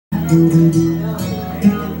When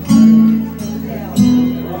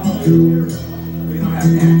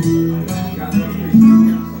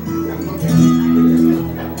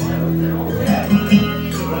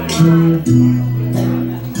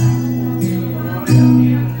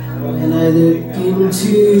I look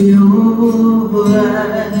into your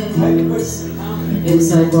eyes,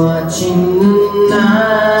 it's like watching the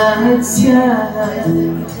night sky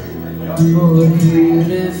for a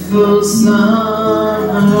beautiful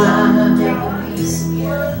sunrise.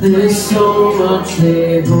 There's so much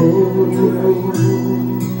they hold,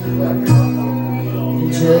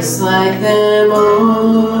 and just like them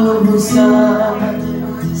old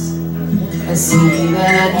stars, I see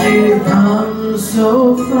that you've come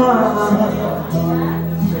so far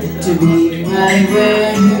to be right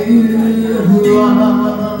where you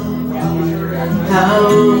are. How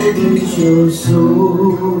is your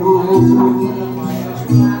soul?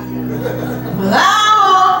 Well, I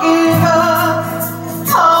won't give up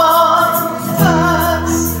on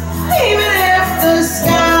us, even if the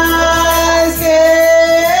skies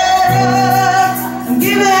get up. I'm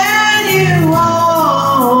giving you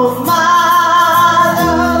all my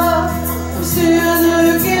love. I'm still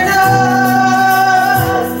looking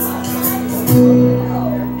up,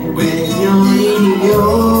 and when you're in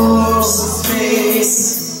your space,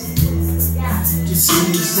 just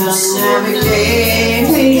use some navigating.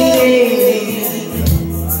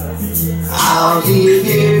 I'll be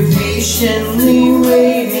here patiently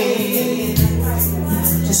waiting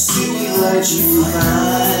to see what you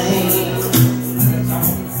find.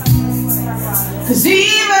 'Cause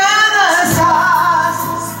even the stars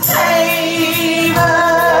favor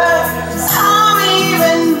some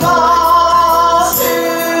even fall to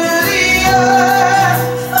the earth.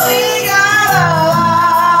 We got a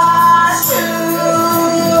lot to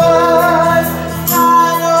earn.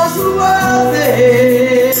 God knows we're worth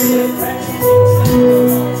it.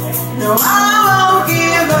 No, I won't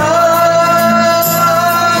give up.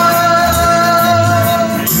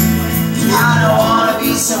 I don't wanna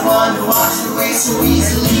be someone who walks away so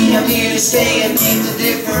easily. I'm here to stay and make the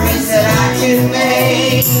difference that I can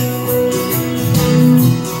make.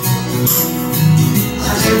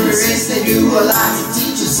 A difference that you will like to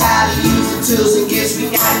teach us how to use the tools and gifts we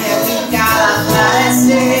got. Yeah, we got a lot at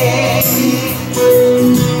stake.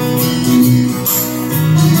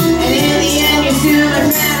 And in the end, you're still a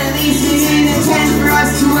friend. At least we didn't intend for us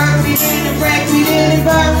to work. We didn't break, we didn't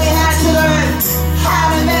burn. We had to learn how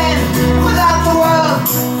to mend without the world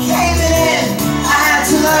caving in. I had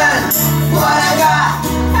to learn what I got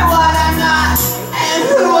and what I'm not and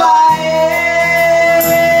who I am.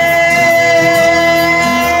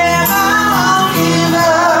 I won't give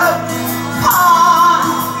up on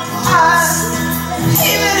us,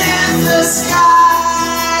 even if the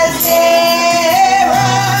skies get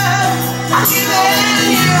rough. I'm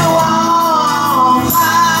giving you all my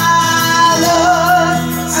love.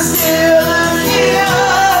 I'm still looking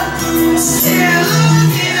up, still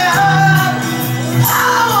looking up. I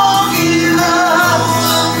won't give up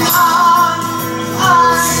on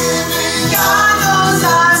us. God knows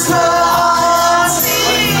I'm trusting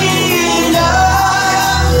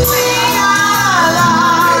enough. We got a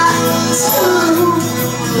lot to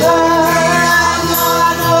learn.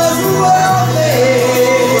 God knows we're worth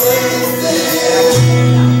it.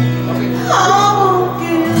 I won't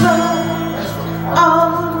give up on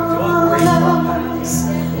us,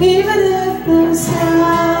 even if the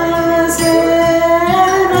skies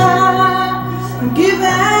get high. I'm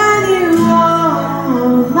giving you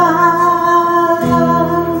all my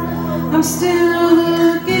love. I'm still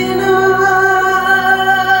looking up.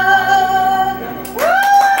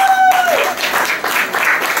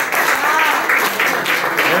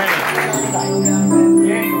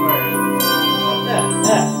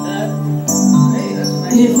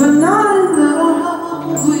 If I'm not in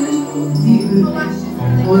love with you,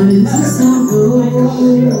 what is this I'm going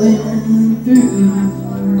through tonight?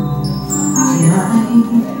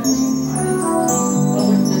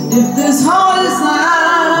 And if this heart is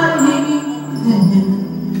lying,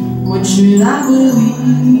 then what should I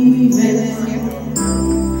believe in?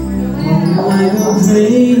 Or I go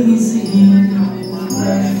crazy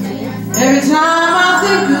every time I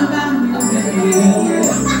think about you, baby.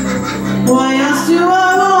 Why else do I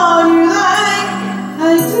want you like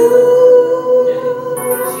I do?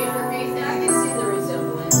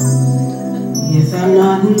 If I'm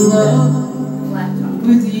not in love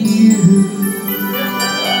with you.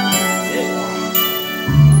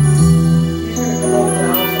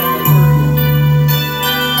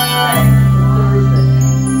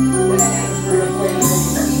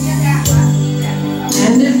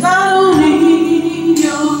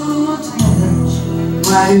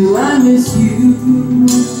 Why do I miss you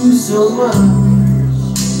so much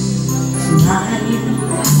tonight?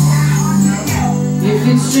 If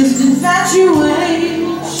it's just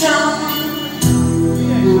infatuation,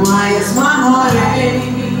 then why is my heart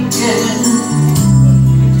aching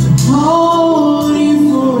to hold you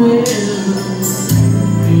forever?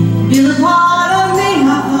 You're a part of me I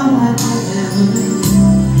thought I'd never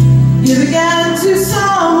give again to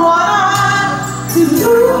someone to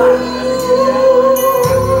lose.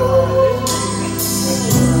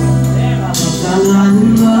 I'm not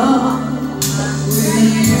in love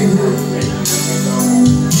with you.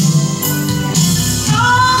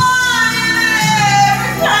 Oh, in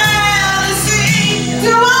every fantasy,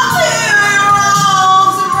 do I feel your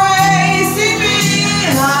arms embracing me?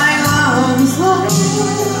 Like love is lost,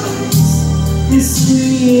 it's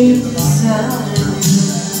sweet sound.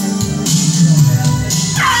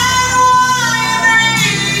 And why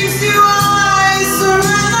dreams do I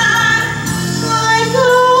surrender? Like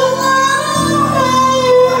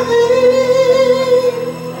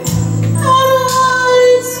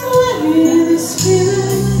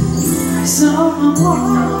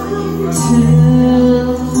someone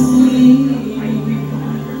tell me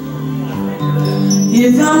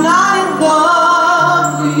if I'm not in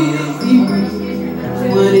love with you,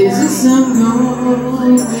 what is this I'm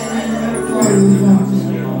going for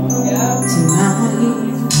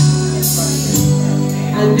tonight?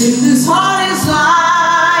 And if this heart is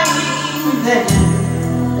lying, then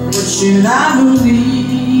what should I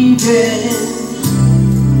believe in?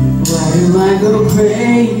 Why do I go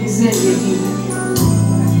crazy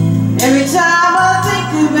every time I think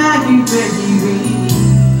about you, baby?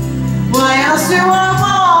 Why else do I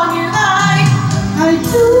want you like I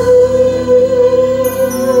do?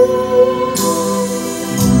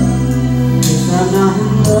 If I'm not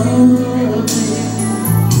in love with you,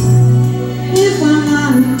 if I'm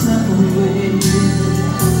not in love with you,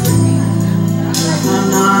 if I'm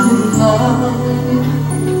not in love with you.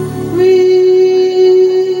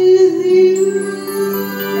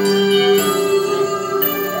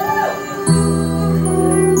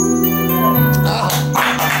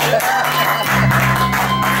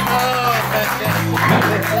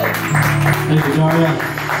 Thank you, Daria.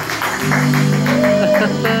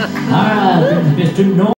 All right, Mr. North.